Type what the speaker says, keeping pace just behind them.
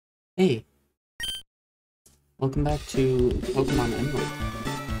Hey, welcome back to Pokemon Emerald.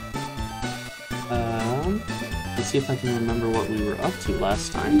 Let's see if I can remember what we were up to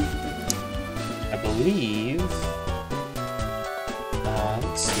last time. I believe...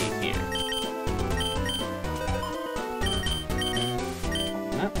 let's see here.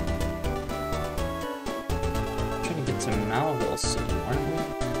 Trying to get to Malville soon, aren't we?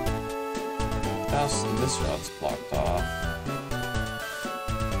 This route's blocked off.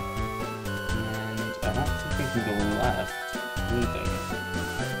 I don't think we can go left either.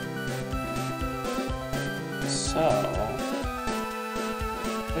 So,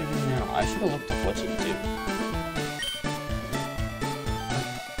 what do I do now? I should have looked up what to do.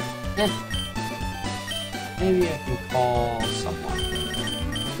 Maybe I can call someone.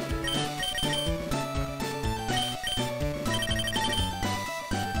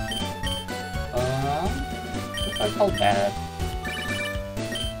 If I call Dad.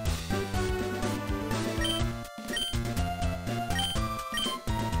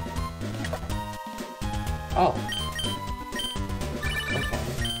 Oh. Okay.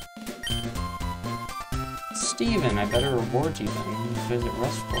 Steven, I better reward you then. Visit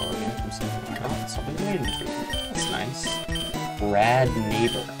Rustfloor again from something else. I'll be waiting for you. That's nice. Rad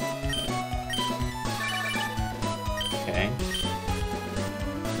neighbor. Okay.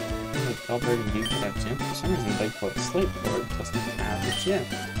 Albert and Duke have gym. For some reason, Lakeport Slateboard doesn't have a gym.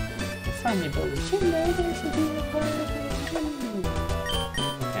 We'll finally build a gym there. There should be a plan.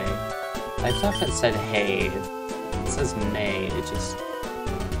 I thought that said hey. It says nay.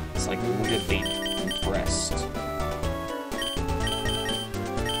 It's like weirdly compressed.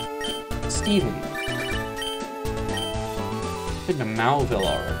 Steven. I've been to Malville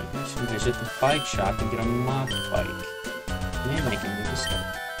already. I should visit the bike shop and get a mock bike. Man, they can move the stuff.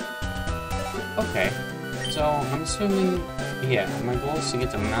 Okay. So, I'm assuming, yeah, my goal is to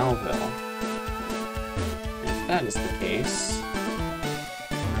get to Malville. If that is the case...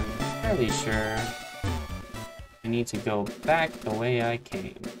 fairly sure I need to go back the way I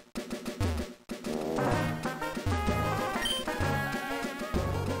came.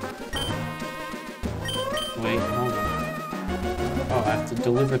 Wait, hold on. Oh, I have to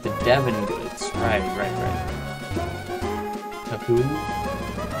deliver the Devon goods. Right. To who?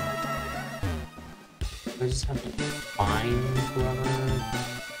 I just have to find whoever...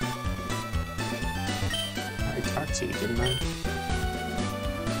 I talked to you, didn't I?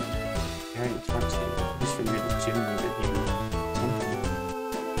 I already talked to you. I just figured the gym leader here.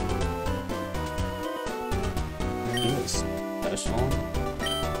 He was special.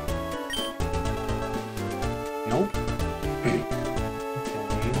 Nope. Okay.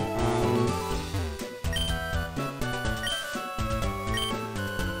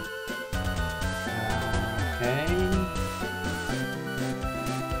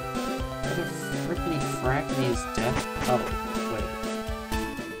 What a frickety frackety is death? Oh, wait.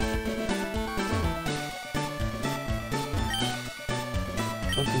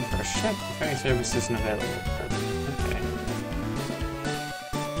 Looking for a ship. The ferry service isn't available. Okay.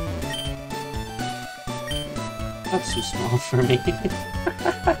 That's too small for me.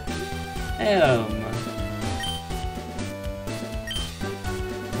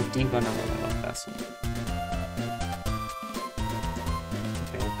 Deep underwater vessel.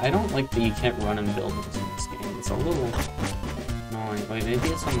 Okay. I don't like that you can't run in buildings in this game. It's a little annoying. Wait, maybe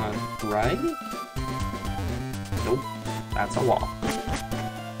it's on the right? Nope. That's a wall.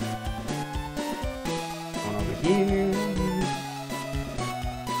 Here.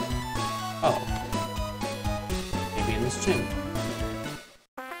 Oh. Maybe in this gym.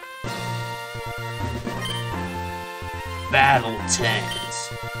 Battle tanks.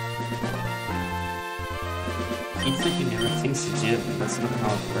 Keep thinking everything's a gym. That's not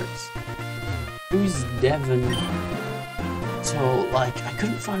how it works. Who's Devon? So, like, I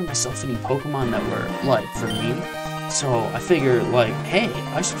couldn't find myself any Pokemon that were, like, for me. So, I figured, like, hey,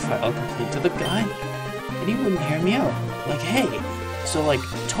 I should file a complaint to the guy. And he wouldn't hear me out. Like, hey. So, like,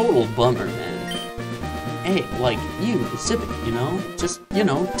 total bummer, man. Hey, like, you, Civic, you know? Just, you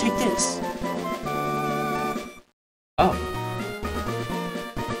know, take this. Oh.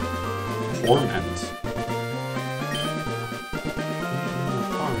 Torment.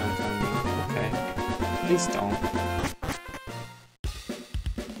 Torment on me. Okay. Please don't.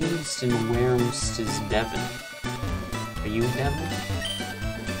 Winston Wurmst's Devon. Are you Devon?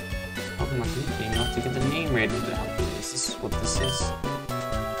 Pokemon Weekly enough to get the name rated to help you. Is this what this is?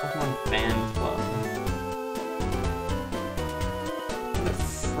 Pokemon Fan Club. What the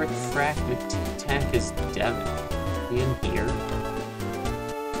frick-frack McTack is Devon? He in here?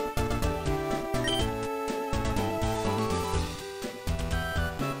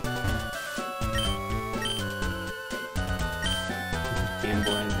 Game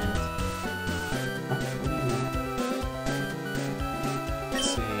Boy Advance. Let's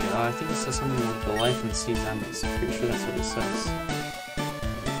see. I think it says something like the life and seas endless. I'm pretty sure that's what it says.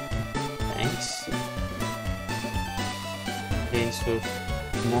 Thanks. Okay, so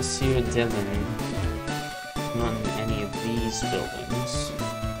Monsieur Devon, not in any of these buildings.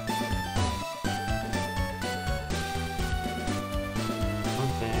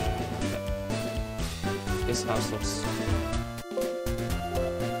 Not there. This house looks.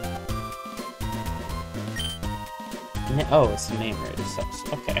 Oh, it's the name right, it says.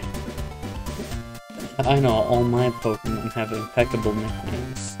 Okay. I know all my Pokemon have impeccable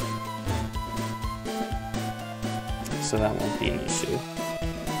nicknames. So that won't be an issue.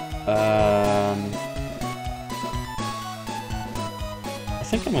 I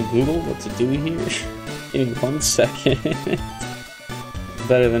think I'm gonna Google what to do here. Give me 1 second.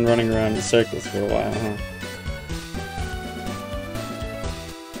 Better than running around in circles for a while, huh?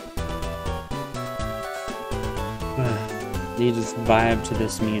 You just vibe to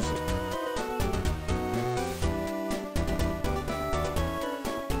this music.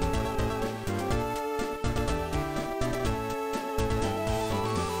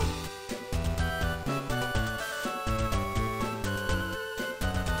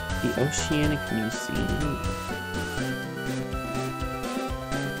 The Oceanic Museum.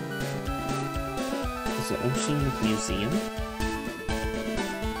 Is it Oceanic Museum?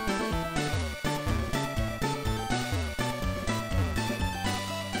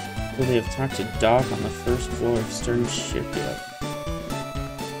 Will they have talked to Doc on the first floor of Stern's shipyard?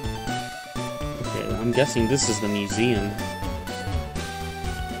 Okay, I'm guessing this is the museum.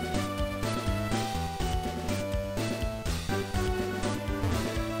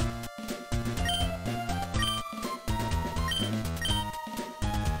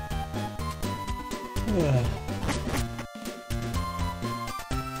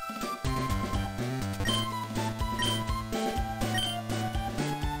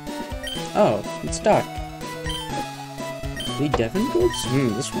 Oh, it's Doc. Lee Devon goods?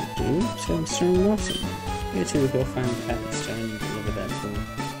 This won't do. So Stern Watson. You two will go find Captain Stern and deliver that to him.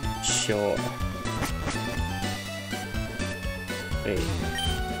 Sure. Wait.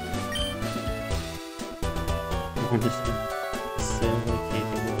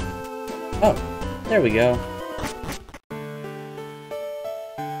 Oh, there we go.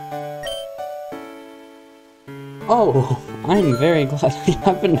 Oh, I'm very glad I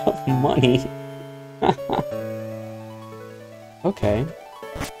have enough money. Okay.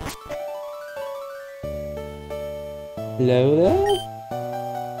 Hello there?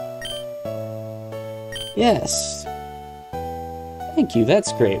 Yes. Thank you,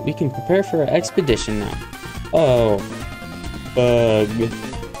 that's great. We can prepare for our expedition now. Oh. Bug.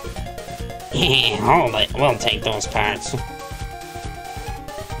 Yeah, hold it. We'll take those parts.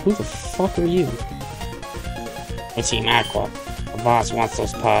 Who the fuck are you? It's Team Aqua. The boss wants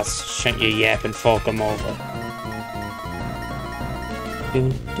those parts. Shut your yapping folk him over.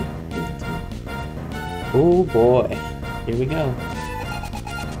 Oh boy. Here we go.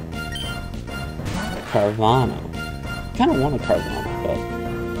 Carvanha. I kind of want a Carvanha, but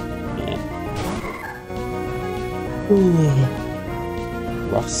yeah.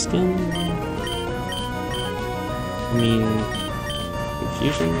 Ooh. Rough skin. I mean,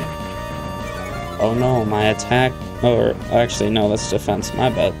 confusion. Oh no, my attack. Or actually, no, that's defense. My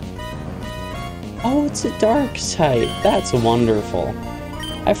bad. Oh, it's a dark type. That's wonderful.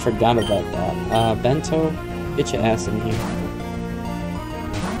 I forgot about that. Bento, get your ass in here.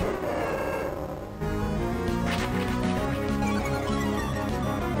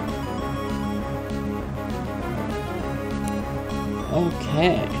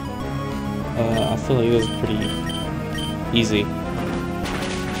 Okay. I feel like this is pretty easy.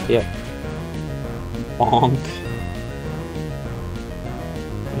 Yep. Bonk.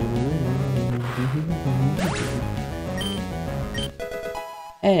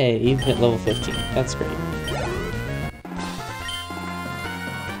 Hey, you've hit level 15. That's great.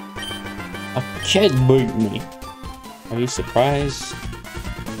 A kid beat me. Are you surprised?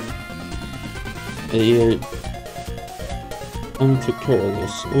 You're... I took care of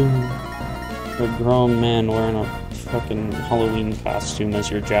this. Ooh. A grown man wearing a fucking Halloween costume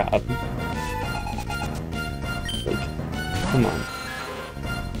as your job. Like, come on.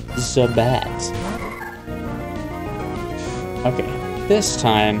 Zabat. Okay. This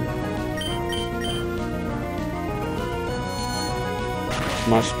time,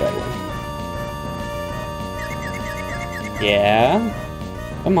 much better. Yeah?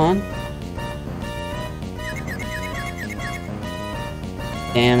 Come on.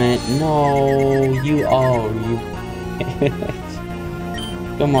 Damn it. No, you. Oh, you.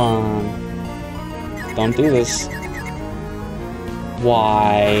 Come on. Don't do this.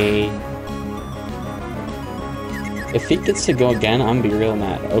 Why? If he gets to go again, I'm gonna be real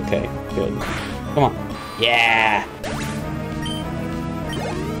mad. Okay, good. Come on. Yeah!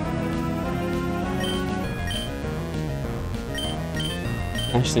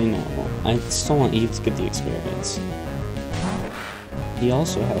 Actually, no. I still want Eve to get the experience. He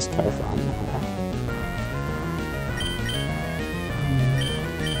also has Carthon now.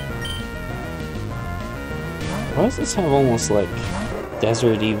 Why does this have almost like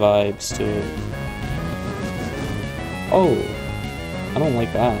desert-y vibes to it? Oh, I don't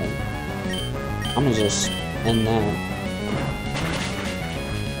like that. I'm gonna just end that.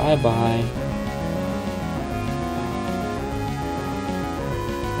 Bye-bye.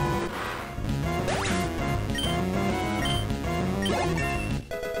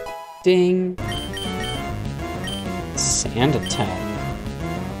 Ding. Sand attack.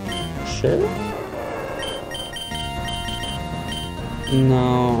 Sure?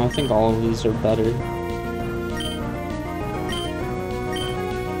 No, I think all of these are better.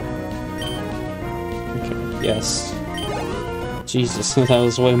 Okay, yes. Jesus, that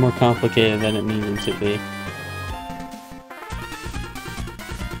was way more complicated than it needed to be.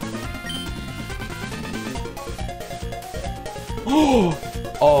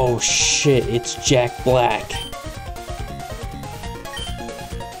 Oh shit, it's Jack Black.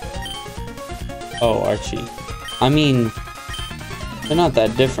 Oh, Archie. I mean, they're not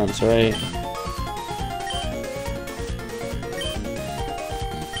that different, right?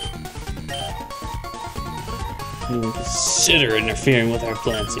 Consider interfering with our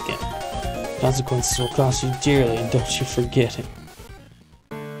plans again. Consequences will cost you dearly, and don't you forget it.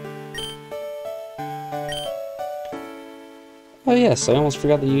 Oh yes, I almost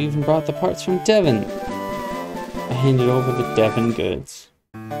forgot that you even brought the parts from Devon. I handed over the Devon goods.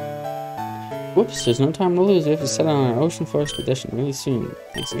 Whoops, there's no time to lose. We have to set out on our Ocean 4 expedition really soon.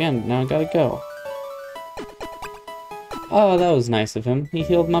 Thanks again, now I gotta go. Oh, that was nice of him. He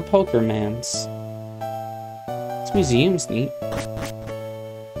healed my poker mans. This museum's neat.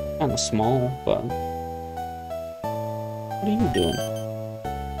 Kinda small, but... What are you doing?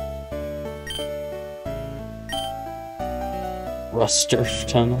 Rusturf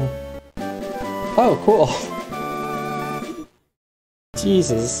Tunnel. Oh, cool.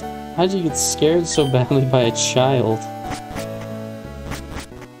 Jesus, how'd you get scared so badly by a child?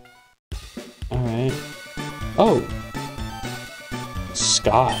 Alright. Oh!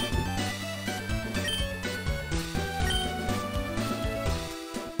 Scott.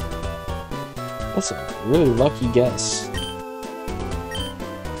 That's a really lucky guess.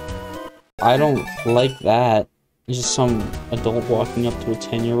 I don't like that. Just some adult walking up to a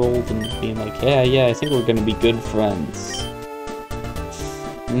 10-year-old and being like, yeah, I think we're gonna be good friends.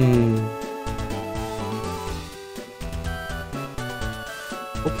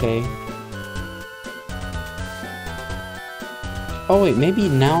 Okay. Oh wait, maybe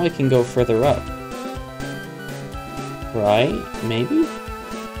now I can go further up. Right? Maybe?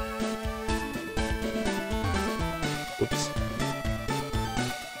 Oops.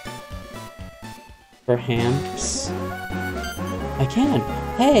 Perhaps I can.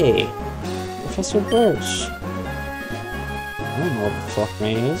 Hey! Professor Birch. I don't know what the fuck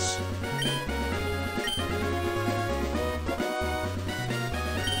May is.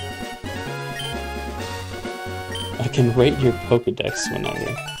 I can rate your Pokedex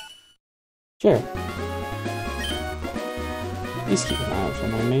whenever. Sure. Please keep an eye out for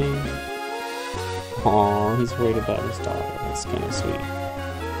my man. Aww, he's worried about his daughter. That's kinda sweet.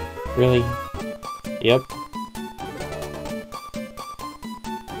 Really? Yep.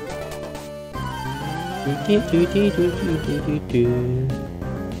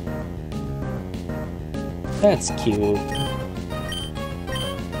 That's cute.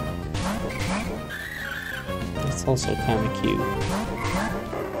 That's also kind of cute.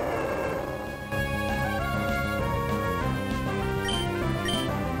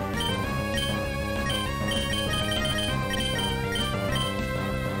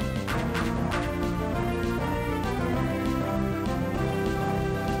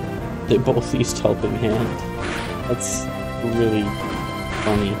 They both used Helping Hand. That's really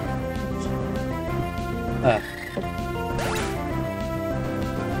funny.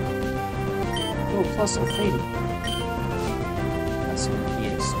 Oh, plus I'm fading. That's an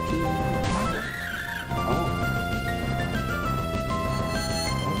EXP. Oh.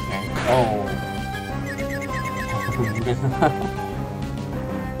 Okay. Oh.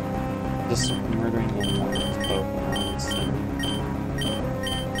 Just murdering the Pokemon.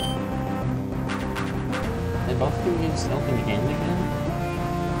 They both can use Helping Hand again?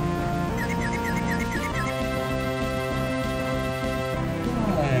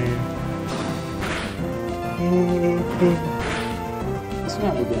 It's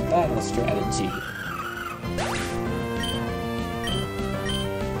not a good battle strategy.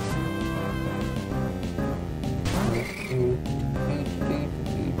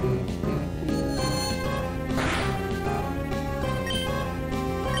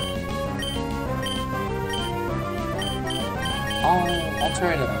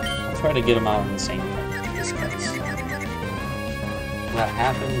 I'll try to get him out in the same time. This place. Will that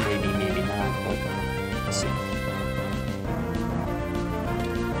happen? Maybe, maybe not, but let's see.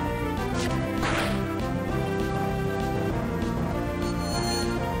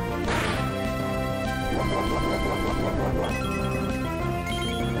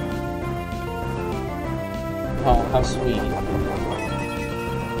 Oh, how sweet.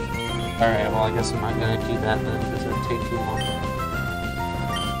 Alright, well I guess I'm not gonna do that then, because it would take too long.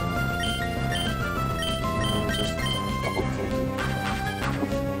 Just double click it.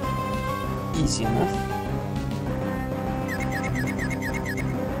 Easy enough.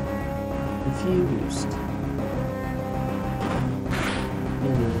 Confused.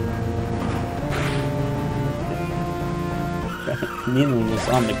 Needling was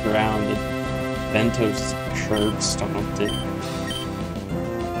on the ground and Ventos curb stomped it.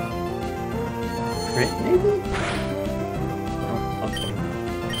 Crit, maybe? Oh, okay.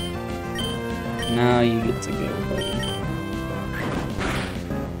 Now you get to go, buddy.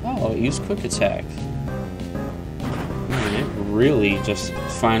 Oh, use quick attack. Man, it really just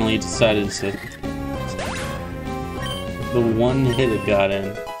finally decided to... The one hit it got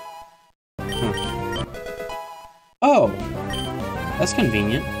in. Huh. Oh! That's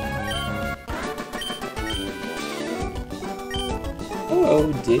convenient.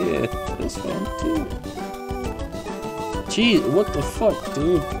 Oh dear, this one too. Gee, what the fuck,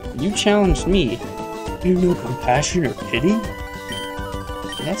 dude? You challenged me. You have no compassion or pity?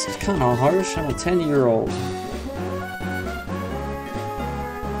 That's kind of harsh on a 10-year-old.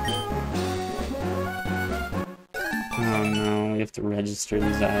 Oh no, we have to register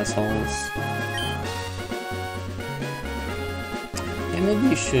these assholes. Yeah, maybe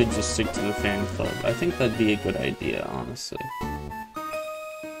you should just stick to the fan club. I think that'd be a good idea, honestly.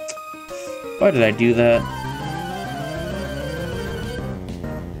 Why did I do that?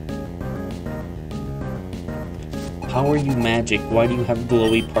 How are you magic? Why do you have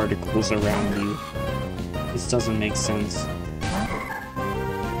glowy particles around you? This doesn't make sense.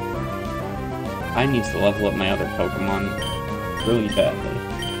 I need to level up my other Pokemon really badly.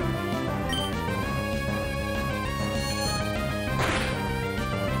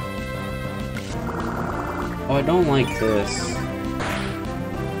 Oh, I don't like this.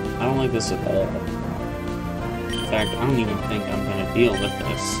 I don't like this at all. In fact, I don't even think I'm gonna deal with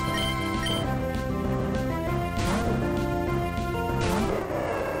this.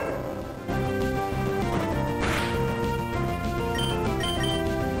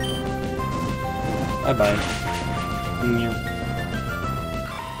 Bye-bye. Yeah.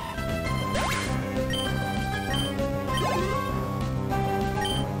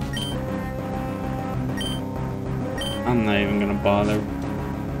 I'm not even gonna bother.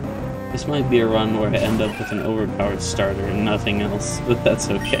 This might be a run where I end up with an overpowered starter and nothing else, but that's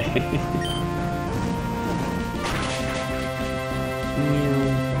okay.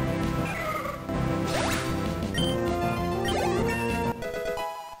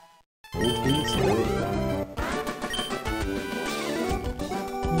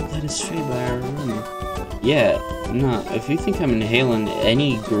 That is straight by our room. Yeah, nah, if you think I'm inhaling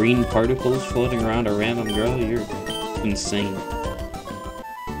any green particles floating around a random girl, you're insane.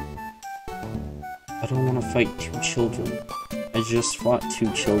 I don't want to fight 2 children. I just fought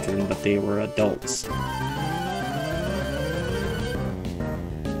 2 children, but they were adults.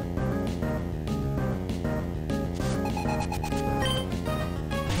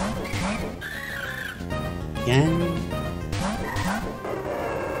 Again?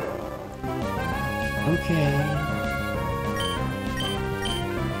 Okay.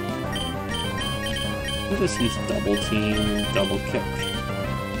 We'll just use double team and double kick.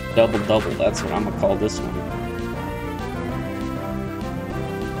 Double, that's what I'm gonna call this one.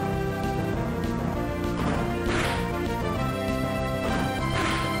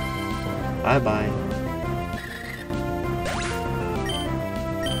 Bye-bye.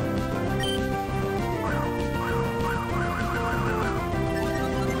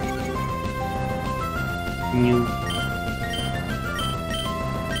 Mew.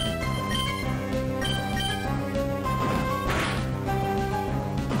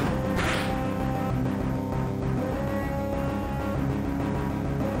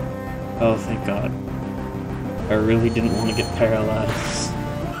 Oh, thank God. I really didn't want to get paralyzed.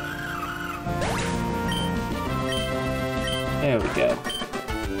 There we go.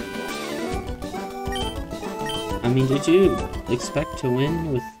 I mean, did you expect to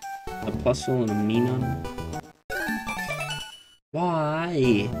win with a Plusle and a Minun?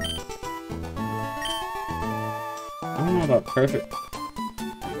 Why? I don't know about perfect.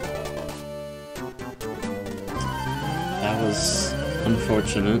 That was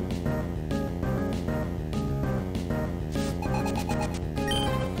unfortunate.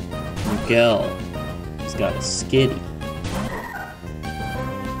 Miguel has got a Skitty.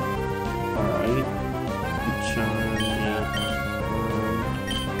 Alright. Charm, yeah.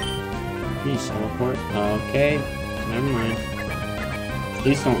 Please teleport. Okay. Never mind.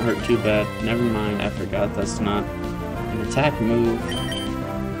 Please don't hurt too bad. Never mind. I forgot that's not an attack move. I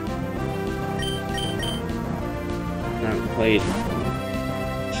haven't played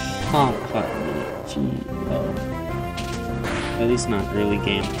hot Gee, oh. At least not early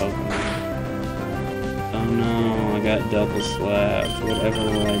game Pokemon. Oh no, I got double slapped. Whatever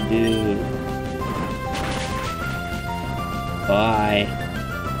will I do? Bye.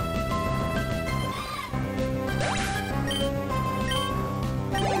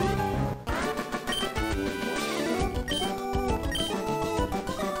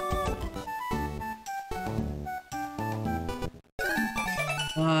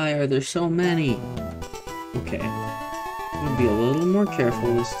 Why are there so many? Okay. I'm gonna be a little more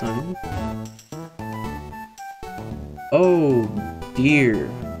careful this time. Oh dear.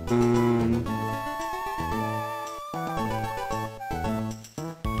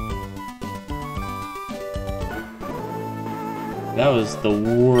 That was the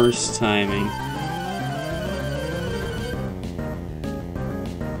worst timing.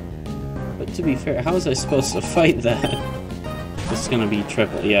 But to be fair, how was I supposed to fight that? It's gonna be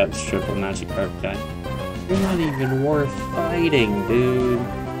triple. Yeah, it's triple Magikarp guy. You're not even worth fighting, dude.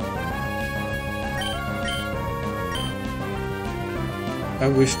 I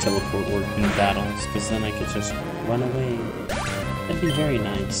wish teleport worked in battles, because then I could just run away. That'd be very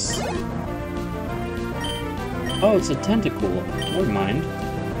nice. Oh, it's a Tentacool. Never mind.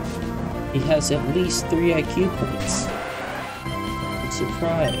 He has at least 3 IQ points. I'm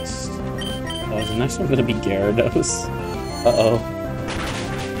surprised. Oh, is the next one gonna be Gyarados? Uh-oh.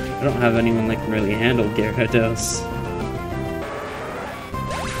 I don't have anyone that can really handle Gyarados.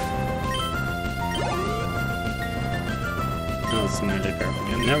 Oh, it's Magikarp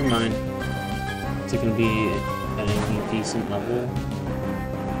again. Never mind. Is it gonna be at any decent level?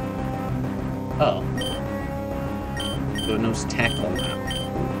 Oh. So it knows Tackle now.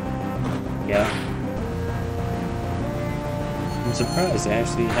 Yeah. I'm surprised I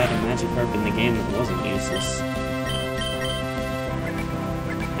actually had a Magikarp in the game that wasn't useless.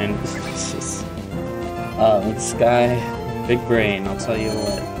 And it's just... this guy, big brain, I'll tell you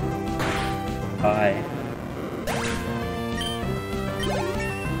what. Bye.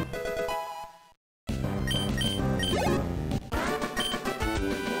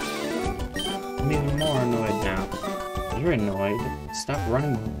 I'm even more annoyed now. You're annoyed. Stop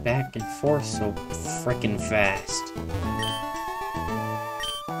running back and forth so frickin' fast.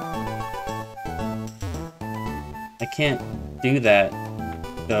 I can't do that.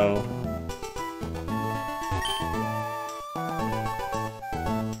 So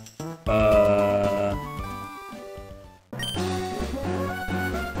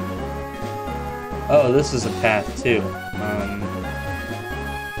oh, this is a path too.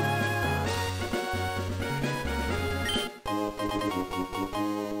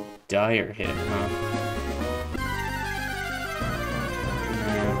 Dire hit, huh?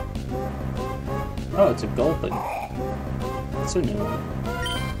 Yeah. Oh, it's a Gulpin. That's a new one.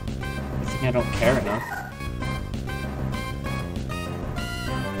 I think I don't care enough.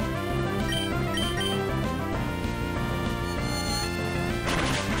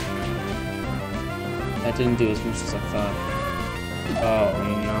 That didn't do as much as I thought. Oh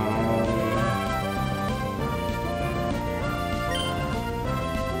no.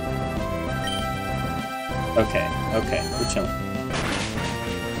 Okay, we're chilling.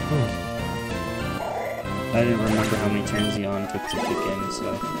 I didn't remember how many turns Yon took to kick in,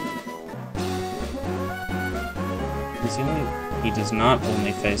 so... He does not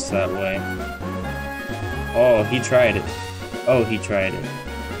only face that way. Oh, he tried it. Oh, he tried it.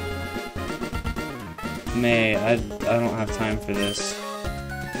 May, I don't have time for this.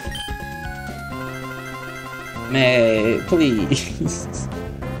 May, please.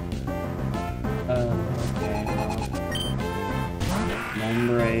 Okay.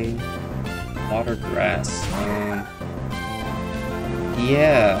 Lombre. Water grass.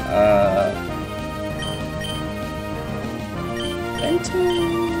 Yeah,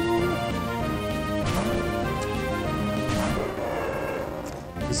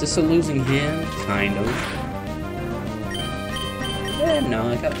 Is this a losing hand? Kind of. Eh, no,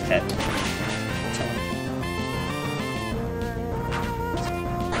 I got pet.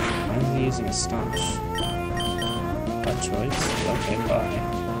 Why is he using a staunch? Bad choice. Okay, bye.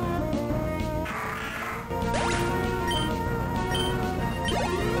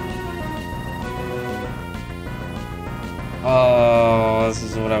 Oh, this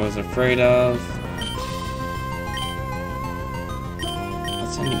is what I was afraid of.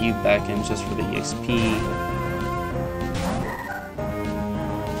 Let's send you back in just for the EXP.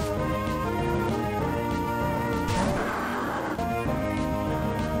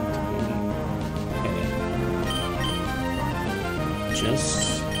 Okay.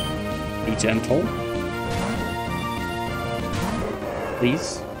 Just be gentle.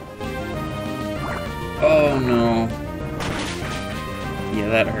 Please. Oh no. Yeah,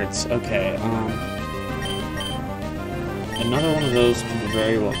 that hurts. Okay, another one of those could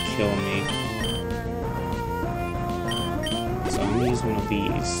very well kill me. So I'm gonna use one of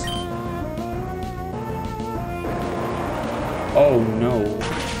these. Oh no.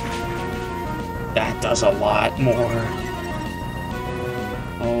 That does a lot more.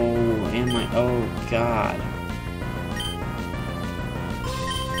 Oh, and my, oh god.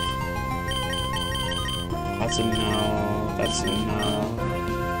 That's a no. That's a no.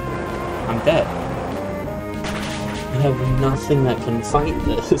 I'm dead. I have nothing that can fight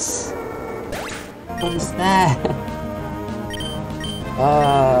this. What is that?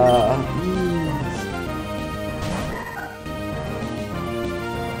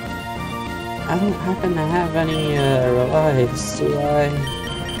 I don't happen to have any revives, do I?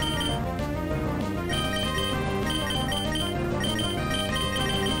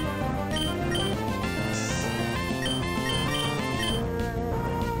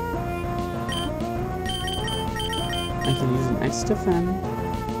 I can use an X defend.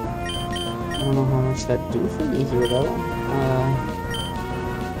 I don't know how much that'd do for me here though.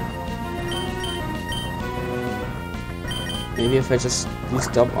 Maybe if I just use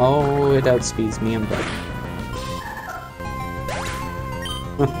double. Oh, it outspeeds me. I'm dead.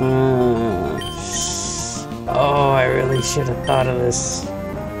 Oh, I really should have thought of this.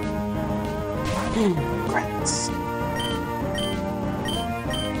 Rats.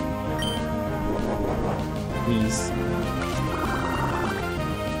 Please.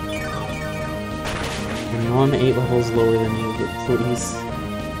 I know I'm 8 levels lower than you, but please.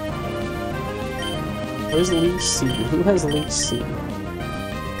 Where's Leech Seed? Who has Leech Seed?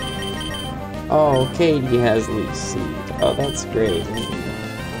 Oh, Katie has Leech Seed. Oh, that's great.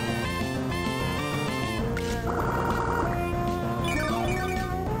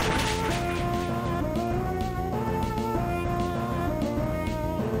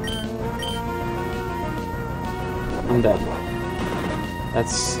 I'm dead.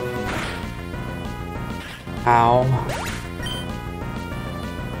 That's... Ow.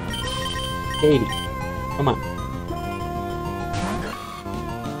 Katie, come on.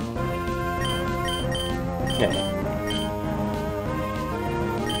 Okay.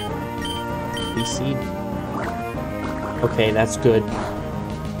 Seed. Okay, that's good.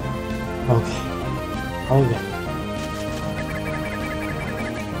 Okay. Okay.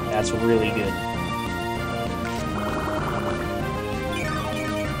 That's really good.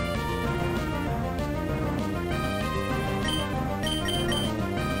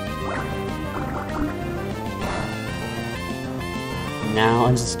 Now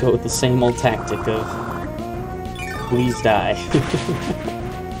I just go with the same old tactic of please die.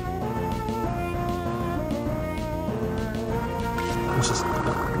 It's just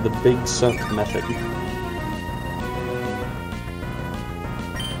the big suck method.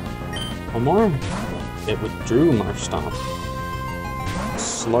 One more. It withdrew Marshtomp.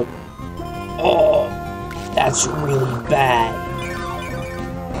 Slug. Oh, that's really bad.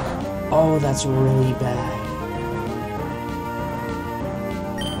 Oh, that's really bad.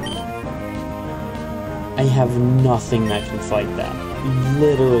 I have nothing that can fight that.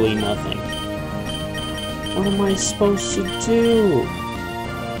 Literally nothing. What am I supposed to do?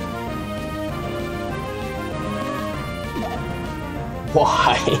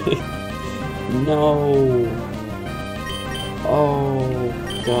 Why? No. Oh,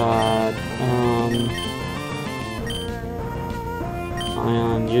 God.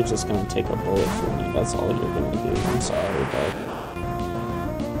 Ion, you're just gonna take a bullet for me. That's all you're gonna do. I'm sorry, but...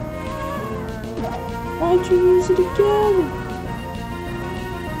 Why'd you use it again?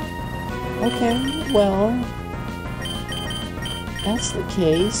 Okay, well... That's the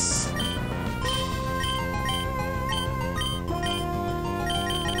case.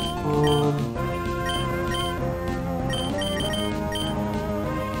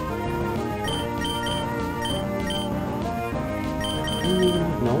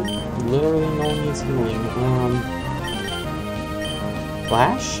 Nope. Literally no one needs healing.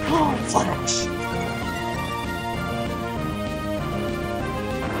 Flash? Oh, Flash!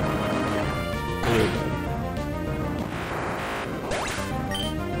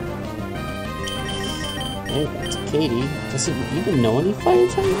 Okay, back to Katie. Does it even know any fire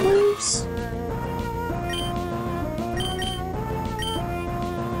type moves?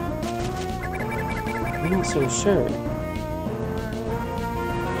 I'm not so sure.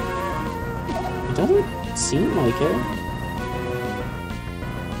 It doesn't seem like it.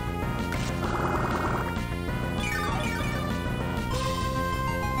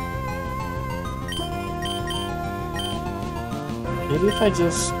 Maybe if I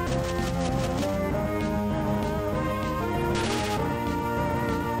just...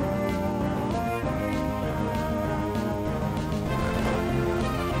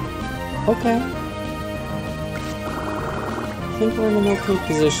 Okay. I think we're in an okay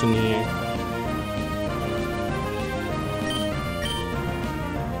position here.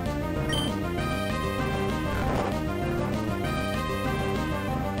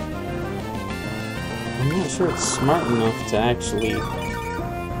 I'm not sure it's smart enough to actually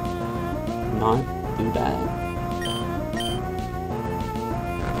not do that.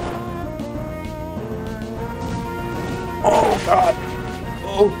 Oh god!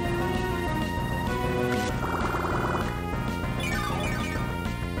 Oh!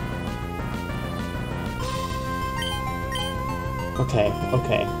 Okay,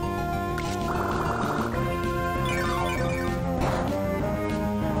 okay.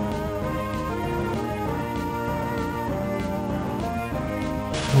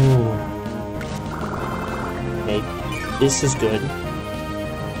 Okay, this is good.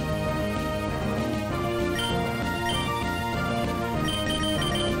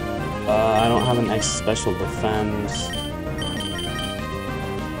 I don't have an extra special defense.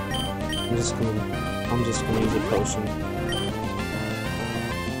 I'm just gonna use a potion.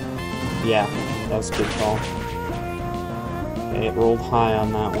 Yeah, that was a good call. Okay, it rolled high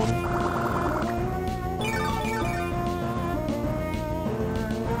on that one.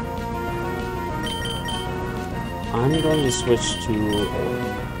 I'm going to switch to...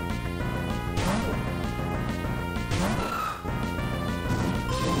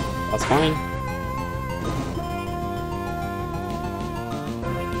 That's fine.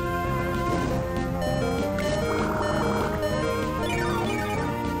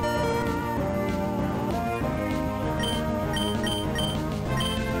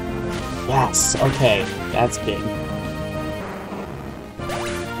 Yes, okay, that's big.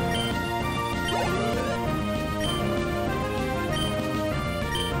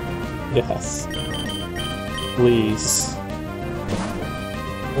 Yes. Please.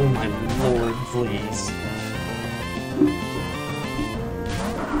 Oh my lord, please.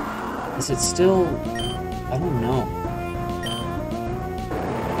 Is it still... I don't know.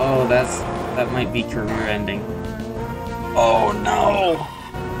 Oh, that might be career ending. Oh no!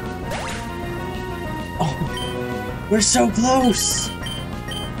 Oh, we're so close!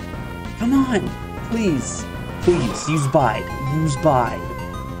 Come on, please. Please, use bide. Use bide.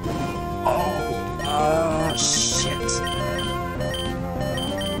 Oh, shit.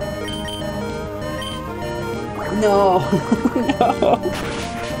 No, no.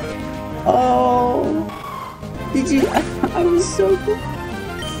 Oh, did you? I was so close.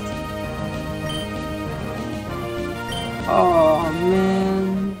 Oh,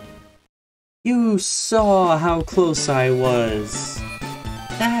 man. You saw how close I was.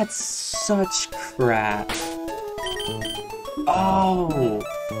 That's such crap. Oh,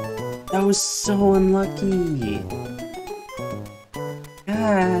 that was so unlucky.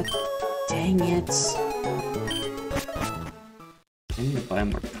 God dang it. I need to buy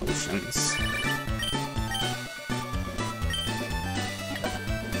more potions.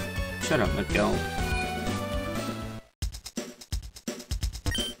 Shut up, Miguel.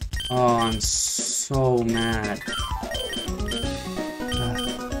 Oh, I'm so mad.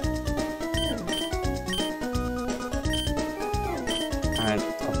 Alright,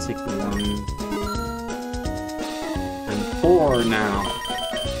 I'll take 1 and 4 now.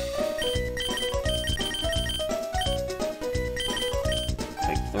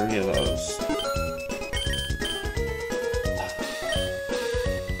 Take 30 of those.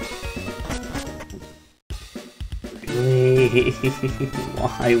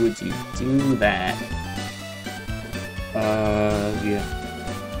 Why would you do that? Yeah.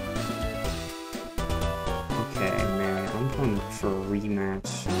 Okay, man, I'm going for a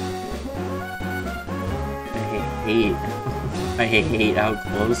rematch. I hate how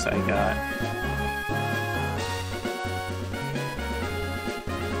close I got.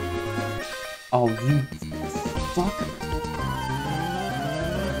 Oh, you fucker.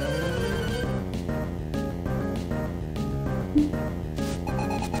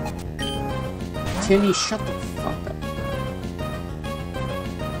 Timmy, shut the fuck up.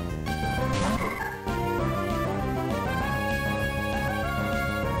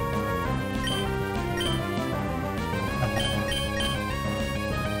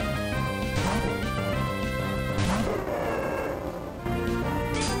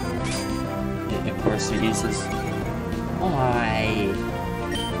 Yeah, of course it uses... Why?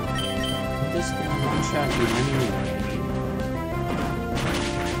 I'm just gonna one-shot you anyway.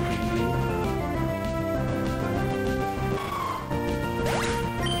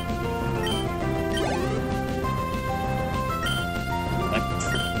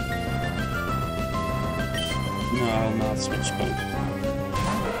 No, not switch code.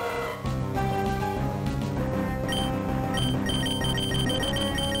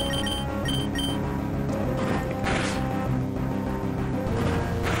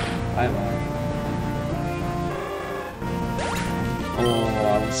 I lied. Oh,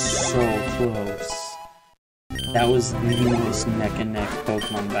 I was so close. That was the most neck and neck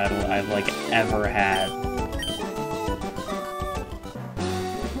Pokemon battle I've like ever had.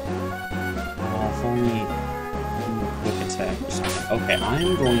 Oh, if only quick attack or something. Okay,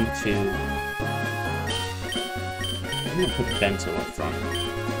 I'm going to put Bento up front.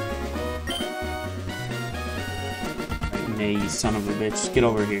 Right, nay, you son of a bitch, get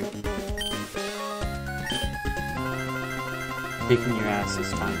over here. Kicking your ass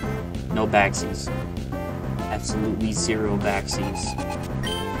this time. No backsies. Absolutely zero backsies.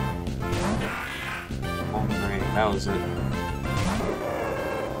 Alright, that was it.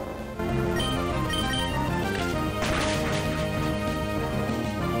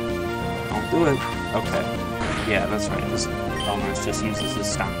 Don't do it. Okay. Yeah, that's right. This Elmers just uses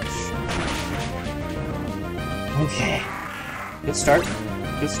Astonish. Okay. Good start.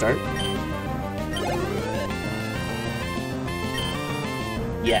 Good start.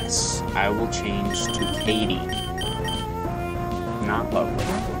 Yes, I will change to Katie. Not Lovely.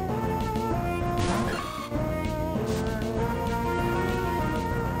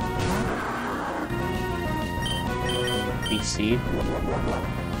 BC.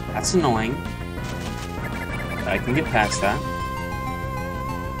 That's annoying. But I can get past that.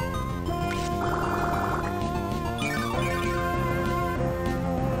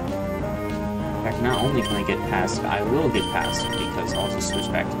 Not only can I get past it, I will get past it because I'll just switch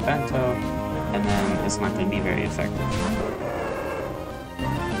back to Bento, and then it's not going to be very effective. I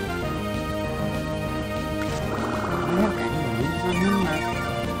don't have any moves on him left.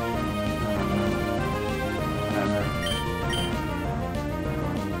 Whatever.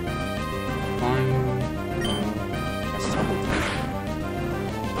 Fine. That's double take.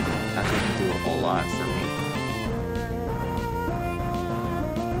 That doesn't do a whole lot for me.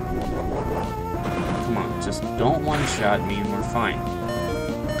 Come on, just don't one-shot me and we're fine.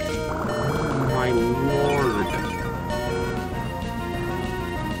 Oh my lord.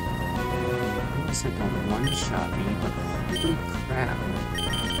 Looks like don't one-shot me, but holy crap.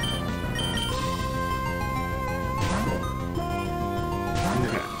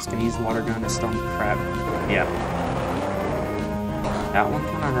 Okay, just gonna use Water Gun to stun the crap. Yeah. That one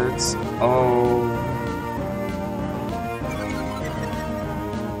kinda hurts. Oh.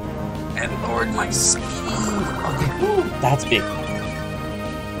 And Lord, my save. Okay, ooh, that's big.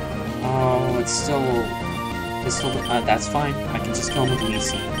 Oh, it's still, that's fine. I can just kill him with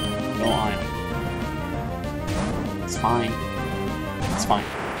Leafy. No Ion. It's fine. It's fine.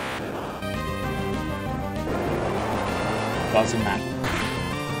 Doesn't matter.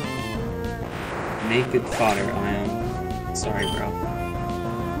 Make good fodder, Ion. Sorry, bro.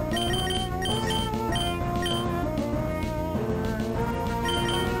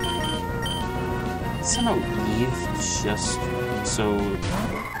 Send out Eve just so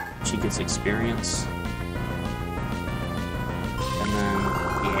she gets experience. And then,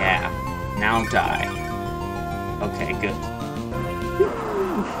 yeah, now die. Okay, good.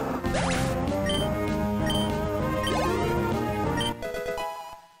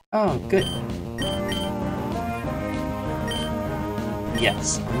 Oh, good.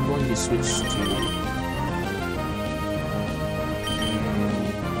 Yes, I'm going to switch to...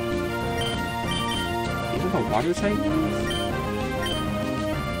 a water type move?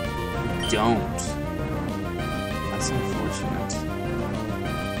 Don't. That's unfortunate.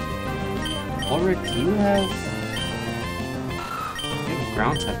 Ulrich, you have a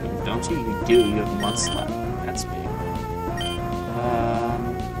ground type move, don't you? You do. You have Mudslap. That's big.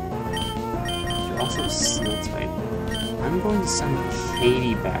 You're also a Steel type. I'm going to send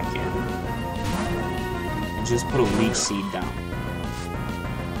Katie back in. just put a leech seed down.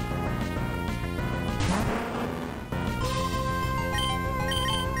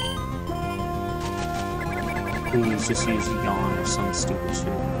 Please just use a yawn or some stupid shit.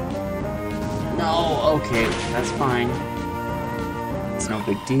 No, okay, that's fine. It's no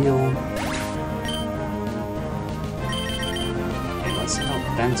big deal. Okay, let's help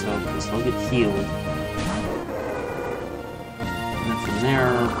Bento, because he'll get healed. And then from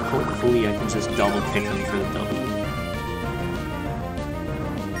there, hopefully I can just double kick him for the W.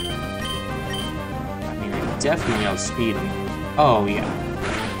 I mean, I can definitely outspeed him. Oh, yeah.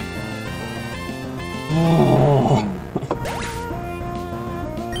 Oh.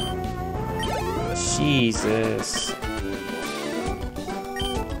 Jesus.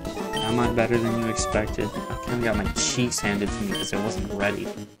 Am I better than you expected? I kind of got my cheeks handed to me because I wasn't ready.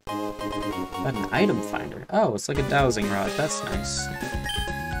 But an item finder. Oh, it's like a dowsing rod. That's nice.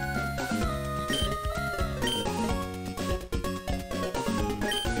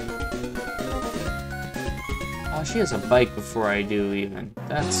 Oh, she has a bike before I do even.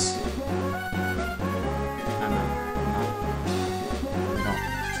 That's...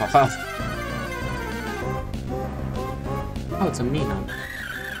 Fuck off. Oh, it's a Minun.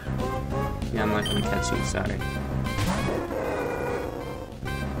 Yeah, I'm not gonna catch you, sorry.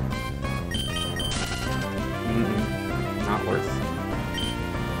 Not worth.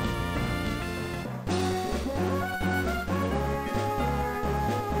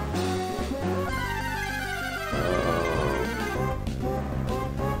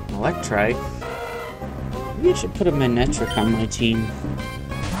 Electrike? Maybe I should put a Manectric on my team.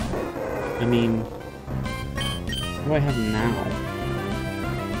 I mean, what do I have now?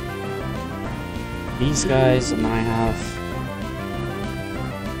 These guys, and I have...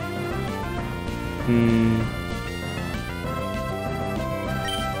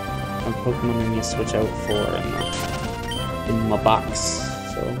 What Pokemon I need to switch out for in my box,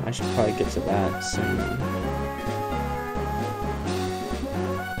 so I should probably get to that soon.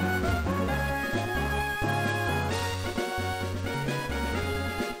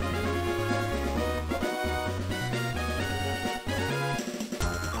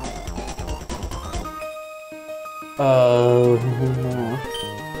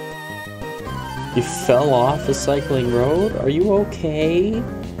 You fell off a cycling road? Are you okay?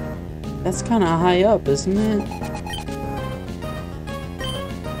 That's kind of high up, isn't it?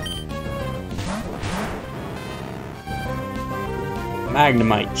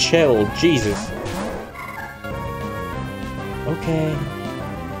 Magnemite, chill, Jesus. Okay.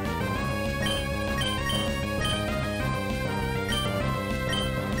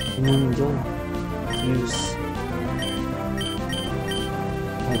 And then you'll use...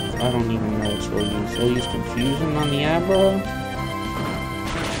 I don't even know what you'll use. You'll use Confusion on the Abra?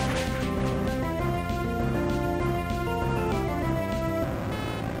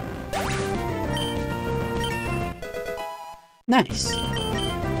 Nice.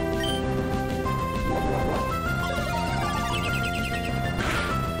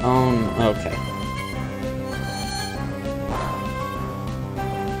 Okay.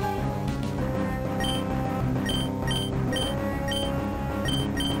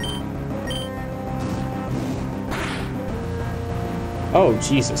 Oh,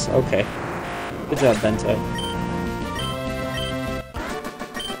 Jesus, okay. Good job, Bento.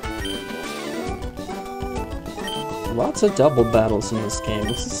 Lots of double battles in this game.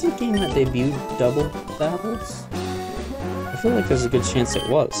 Was this a game that debuted double battles? I feel like there's a good chance it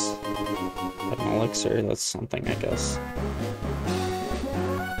was. But an elixir, that's something, I guess.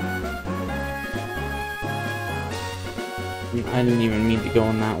 I didn't even mean to go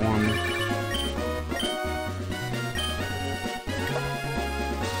on that one.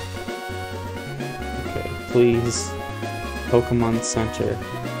 Please, Pokemon Center.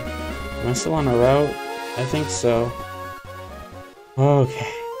 Am I still on a route? I think so.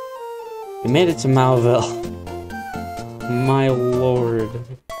 Okay. We made it to Mauville. My lord.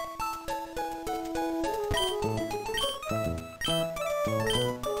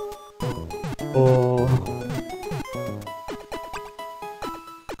 Oh.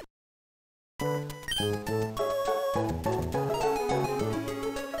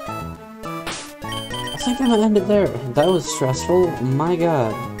 I think I'm gonna end it there. That was stressful. My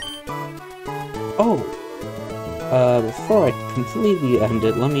god. Oh. Before I completely end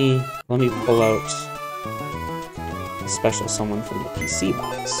it, let me pull out a special someone from the PC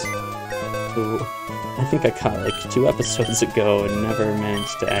box. Who I think I caught like 2 episodes ago and never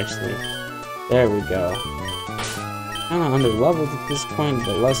managed to actually. There we go. Kinda under-leveled at this point,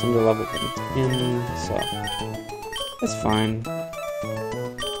 but less under-leveled than him, so it's fine.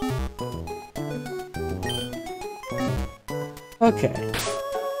 Okay.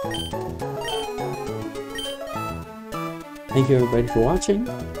 Thank you everybody for watching,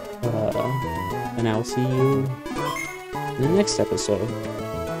 and I will see you in the next episode.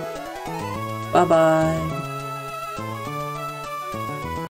 Bye-bye!